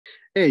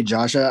Hey,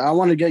 Josh, I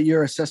want to get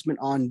your assessment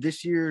on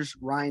this year's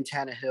Ryan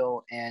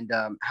Tannehill and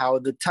how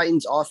the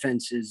Titans'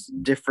 offense is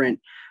different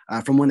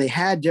from when they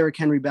had Derrick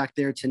Henry back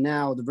there to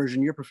now, the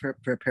version you're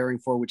preparing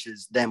for, which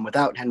is them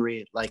without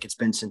Henry, like it's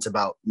been since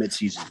about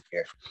midseason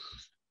here.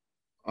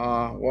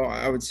 Well,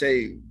 I would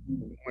say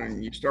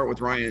when you start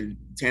with Ryan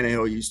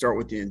Tannehill, you start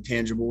with the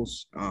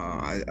intangibles.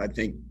 I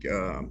think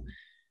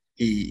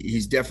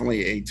he's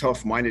definitely a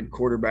tough-minded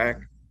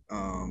quarterback.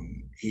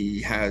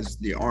 He has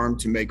the arm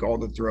to make all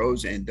the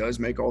throws and does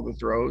make all the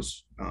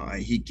throws.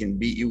 He can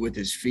beat you with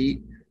his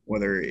feet,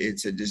 whether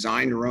it's a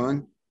designed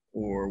run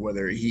or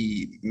whether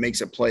he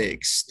makes a play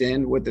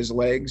extend with his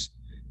legs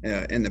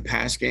in the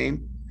pass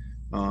game.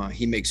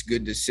 He makes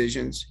good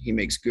decisions. He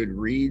makes good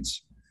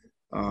reads.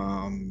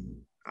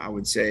 I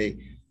would say,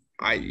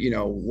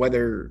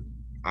 whether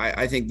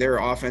I think their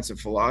offensive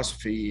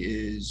philosophy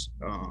is,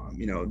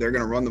 they're going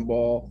to run the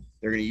ball,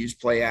 they're going to use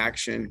play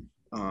action,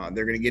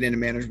 they're going to get into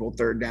manageable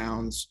third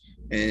downs,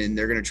 and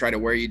they're going to try to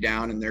wear you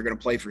down, and they're going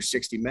to play for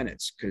 60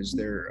 minutes because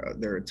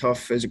they're a tough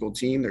physical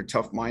team, they're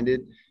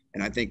tough-minded,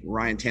 and I think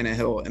Ryan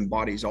Tannehill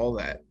embodies all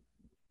that.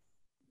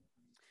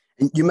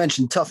 And you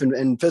mentioned tough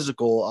and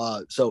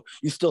physical, so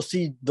you still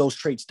see those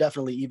traits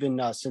definitely even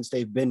since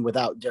they've been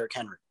without Derrick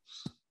Henry.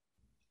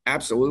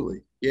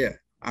 Absolutely. Yeah.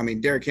 I mean,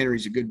 Derrick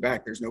Henry's a good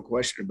back. There's no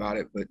question about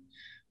it. But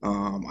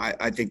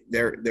I think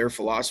their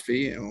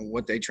philosophy and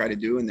what they try to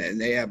do, and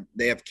they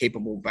have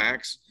capable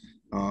backs.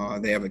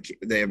 They have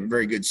a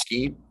very good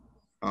scheme,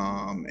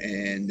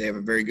 and they have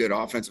a very good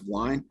offensive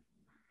line,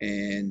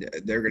 and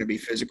they're going to be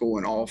physical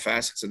in all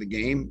facets of the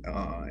game.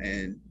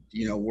 And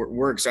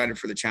we're excited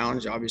for the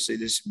challenge. Obviously,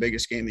 this is the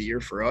biggest game of the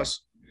year for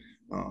us.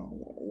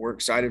 We're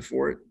excited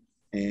for it.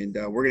 And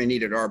we're going to need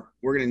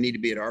to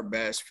be at our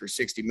best for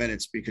 60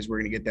 minutes because we're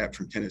going to get that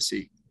from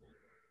Tennessee.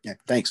 Yeah,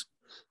 thanks.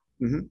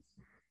 Mm-hmm.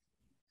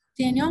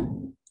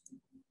 Daniel?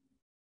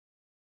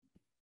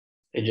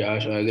 Hey,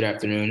 Josh. Good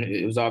afternoon.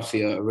 It was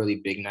obviously a really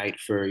big night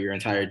for your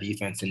entire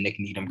defense, and Nick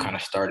Needham kind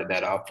of started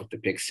that off with the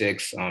pick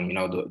six.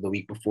 The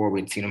week before,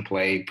 we'd seen him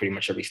play pretty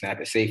much every snap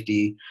at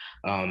safety.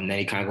 Then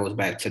he kind of goes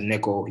back to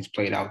nickel. He's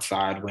played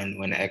outside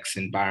when X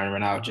and Byron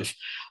run out. Just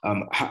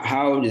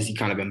how does he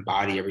kind of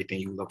embody everything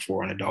you look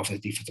for in a Dolphins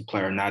defensive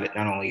player, not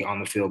only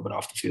on the field, but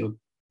off the field?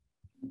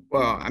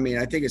 Well, I mean,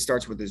 I think it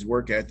starts with his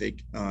work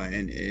ethic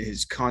and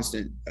his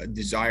constant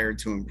desire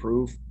to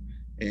improve,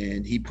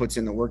 and he puts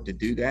in the work to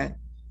do that.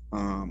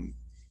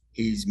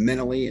 He's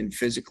mentally and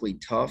physically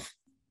tough.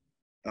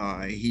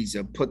 He's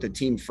a put the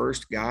team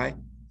first guy.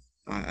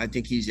 I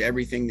think he's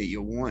everything that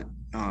you want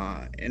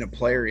in a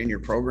player in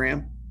your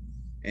program.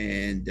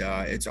 And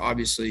it's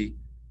obviously,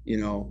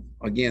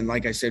 again,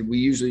 like I said, we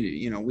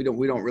usually,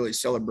 we don't really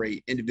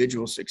celebrate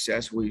individual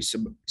success. We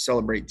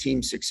celebrate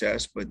team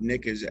success. But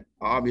Nick is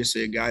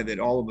obviously a guy that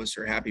all of us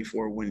are happy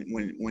for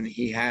when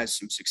he has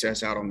some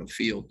success out on the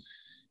field.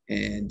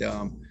 And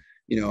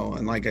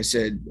and like I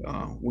said,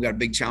 we got a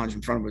big challenge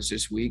in front of us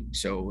this week.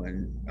 So,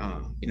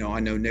 I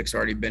know Nick's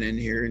already been in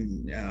here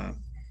and,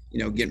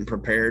 getting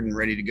prepared and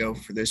ready to go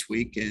for this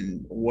week,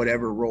 and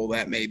whatever role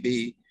that may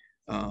be,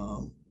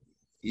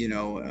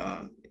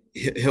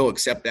 he'll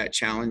accept that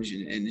challenge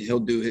and he'll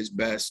do his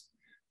best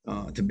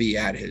to be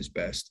at his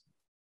best.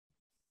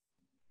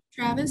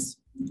 Travis?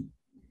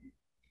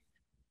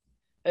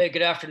 Hey,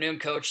 good afternoon,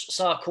 Coach.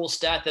 Saw a cool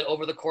stat that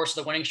over the course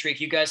of the winning streak,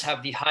 you guys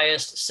have the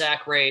highest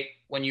sack rate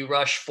when you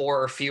rush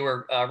 4 or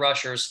fewer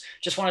rushers.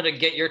 Just wanted to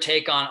get your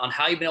take on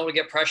how you've been able to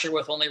get pressure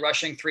with only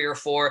rushing 3 or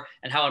 4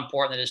 and how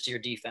important that is to your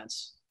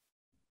defense.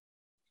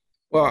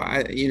 Well,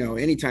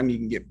 anytime you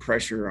can get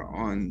pressure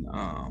on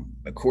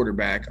a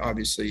quarterback,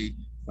 obviously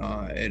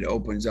it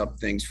opens up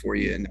things for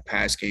you in the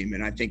pass game.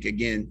 And I think,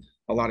 again,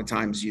 a lot of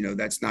times,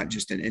 that's not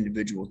just an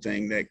individual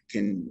thing. It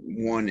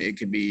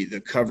could be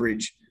the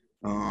coverage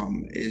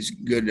is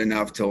good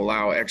enough to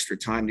allow extra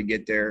time to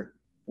get there,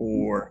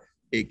 or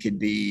it could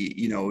be,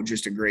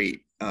 just a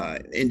great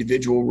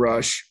individual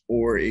rush,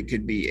 or it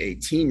could be a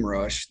team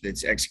rush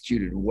that's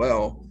executed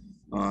well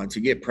to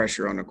get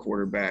pressure on a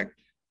quarterback.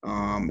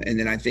 And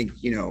then I think,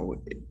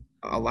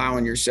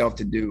 allowing yourself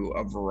to do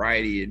a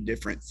variety of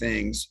different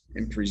things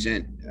and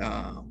present,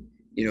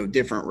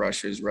 different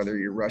rushes, whether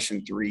you're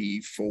rushing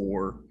 3,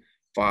 4,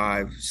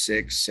 5,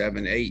 6,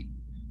 7, 8.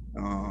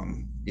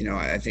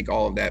 I think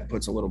all of that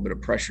puts a little bit of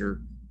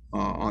pressure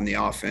on the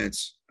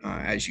offense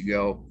as you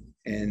go.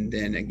 And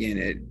then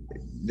again,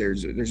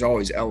 there's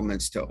always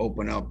elements to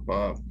open up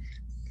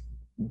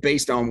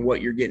based on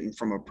what you're getting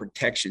from a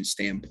protection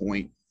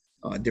standpoint,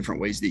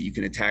 different ways that you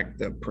can attack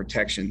the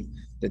protection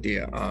that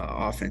the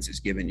offense is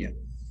giving you.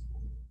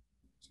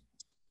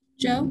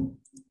 Joe?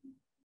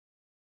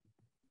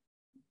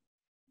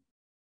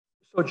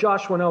 So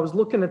Josh, when I was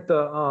looking at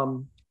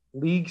the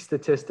league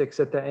statistics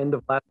at the end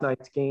of last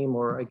night's game,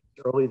 or I guess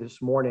early this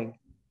morning,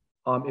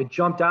 it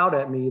jumped out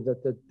at me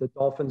that the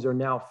Dolphins are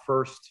now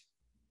first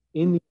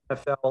in the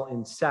NFL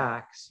in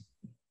sacks.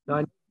 Now,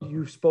 I know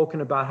you've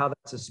spoken about how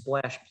that's a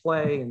splash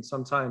play, and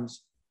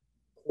sometimes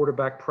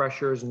quarterback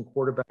pressures and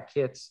quarterback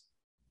hits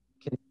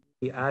can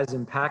be as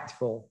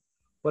impactful.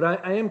 But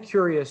I am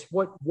curious,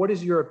 what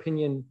is your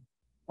opinion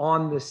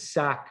on the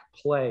sack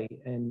play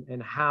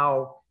and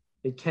how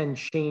it can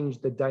change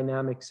the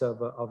dynamics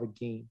of a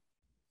game?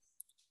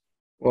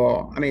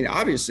 Well, I mean,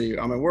 obviously,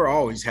 I mean, we're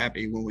always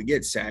happy when we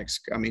get sacks.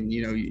 I mean,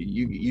 you know,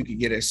 you could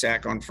get a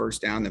sack on first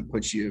down that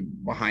puts you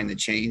behind the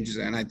chains.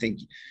 And I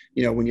think,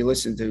 you know, when you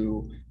listen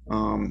to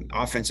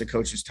offensive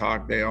coaches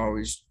talk, they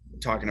always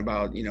talking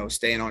about, you know,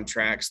 staying on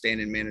track, staying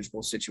in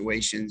manageable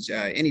situations.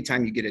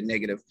 Anytime you get a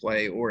negative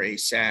play or a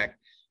sack,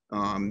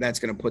 that's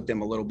going to put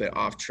them a little bit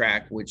off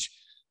track, which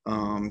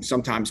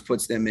sometimes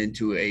puts them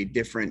into a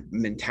different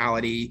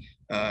mentality.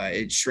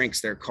 It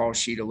shrinks their call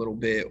sheet a little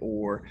bit,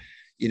 or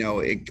you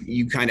know,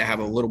 you kind of have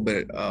a little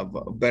bit of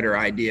a better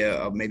idea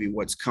of maybe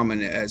what's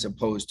coming as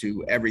opposed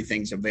to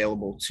everything's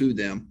available to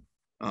them.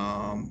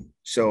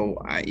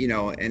 So I, you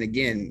know, and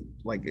again,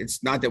 like,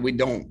 it's not that we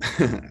don't,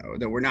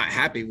 that we're not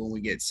happy when we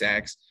get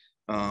sacks.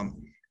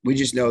 We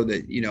just know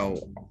that, you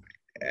know,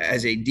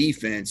 as a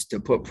defense, to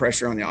put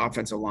pressure on the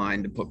offensive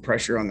line, to put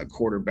pressure on the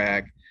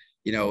quarterback,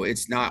 you know,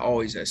 it's not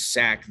always a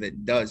sack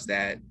that does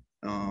that.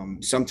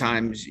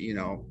 Sometimes, you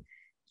know,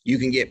 you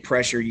can get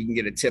pressure, you can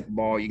get a tip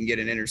ball, you can get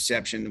an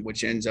interception,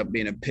 which ends up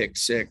being a pick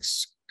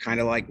six, kind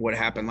of like what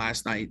happened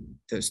last night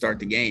to start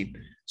the game.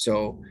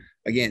 So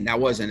again, that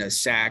wasn't a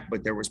sack,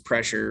 but there was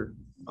pressure.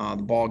 The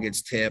ball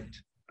gets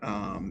tipped,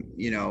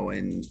 you know,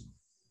 and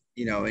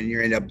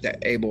you end up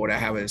able to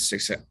have a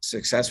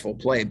successful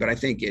play. But I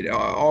think it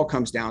all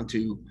comes down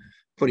to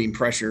putting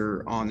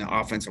pressure on the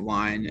offensive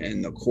line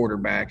and the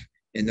quarterback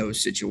in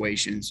those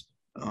situations.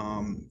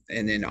 And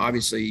then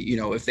obviously, you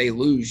know, if they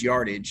lose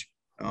yardage,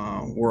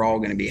 we're all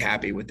going to be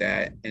happy with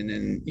that. And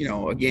then, you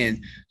know,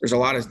 again, there's a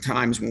lot of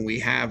times when we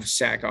have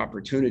sack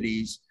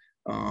opportunities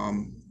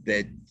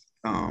that,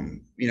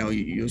 you know,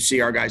 you'll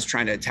see our guys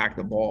trying to attack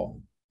the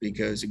ball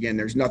because, again,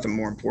 there's nothing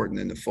more important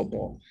than the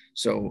football.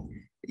 So,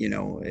 you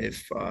know,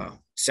 if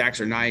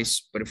sacks are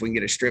nice, but if we can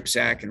get a strip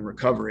sack and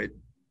recover it,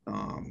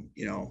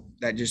 you know,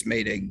 that just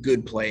made a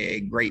good play, a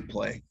great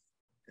play,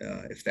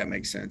 if that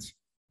makes sense.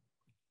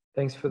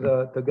 Thanks for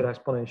the good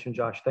explanation,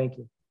 Josh. Thank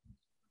you.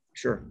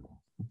 Sure.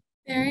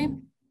 Barry?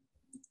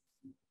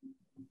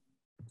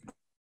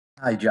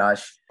 Hi,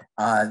 Josh.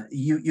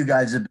 You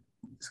guys have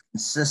been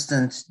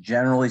consistent,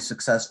 generally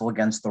successful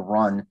against the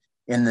run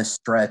in this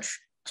stretch.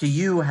 To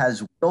you,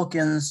 has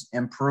Wilkins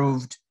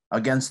improved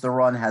against the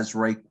run? Has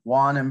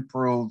Raekwon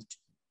improved?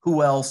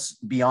 Who else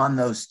beyond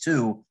those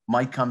two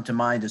might come to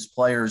mind as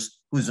players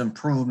whose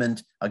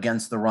improvement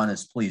against the run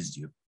has pleased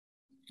you?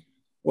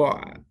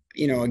 Well,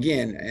 you know,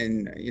 again,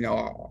 and, you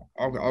know,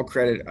 I'll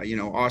credit, you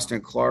know,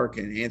 Austin Clark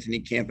and Anthony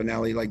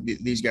Campanelli. Like,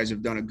 these guys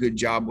have done a good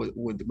job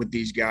with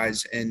these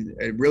guys. And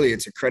really,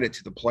 it's a credit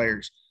to the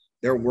players,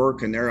 their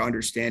work and their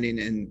understanding.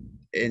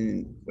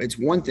 And it's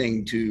one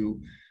thing to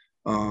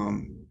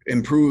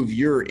improve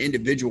your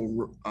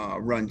individual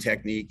run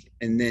technique.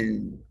 And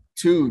then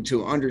two,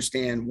 to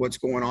understand what's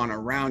going on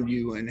around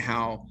you and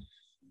how,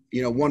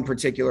 you know, one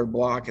particular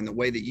block and the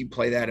way that you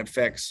play that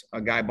affects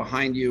a guy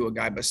behind you, a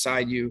guy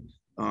beside you.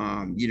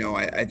 You know,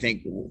 I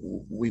think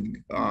we've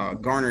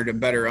garnered a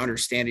better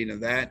understanding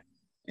of that.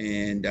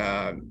 And,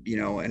 you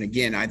know, and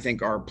again, I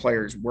think our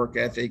players' work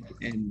ethic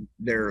and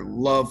their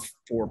love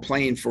for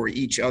playing for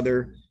each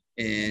other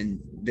and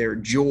their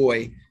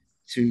joy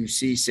to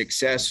see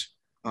success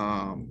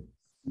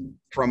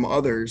from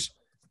others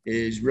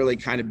is really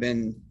kind of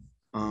been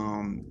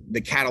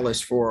the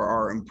catalyst for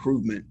our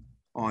improvement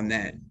on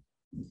that.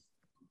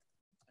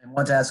 I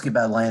want to ask you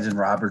about Landon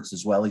Roberts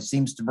as well. He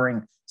seems to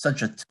bring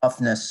such a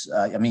toughness.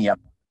 I mean, you have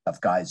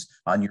tough guys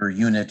on your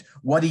unit.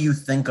 What do you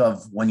think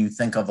of when you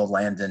think of a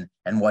Landon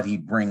and what he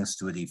brings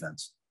to a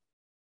defense?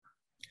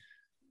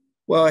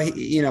 Well,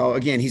 you know,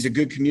 again, he's a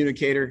good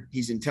communicator.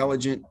 He's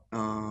intelligent.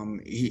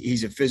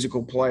 He's a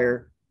physical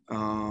player.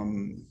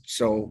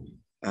 So,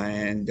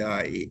 and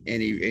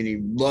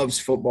he loves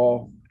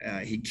football.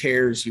 He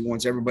cares. He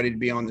wants everybody to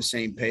be on the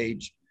same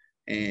page.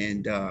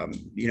 And,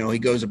 you know, he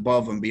goes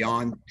above and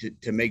beyond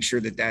to make sure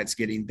that that's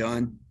getting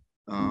done.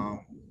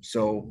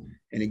 So,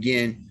 and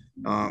again,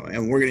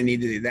 and we're going to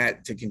need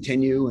that to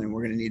continue, and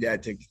we're going to need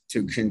that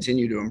to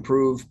continue to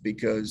improve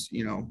because,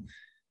 you know,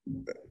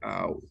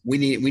 we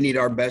need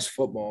our best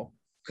football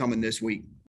coming this week.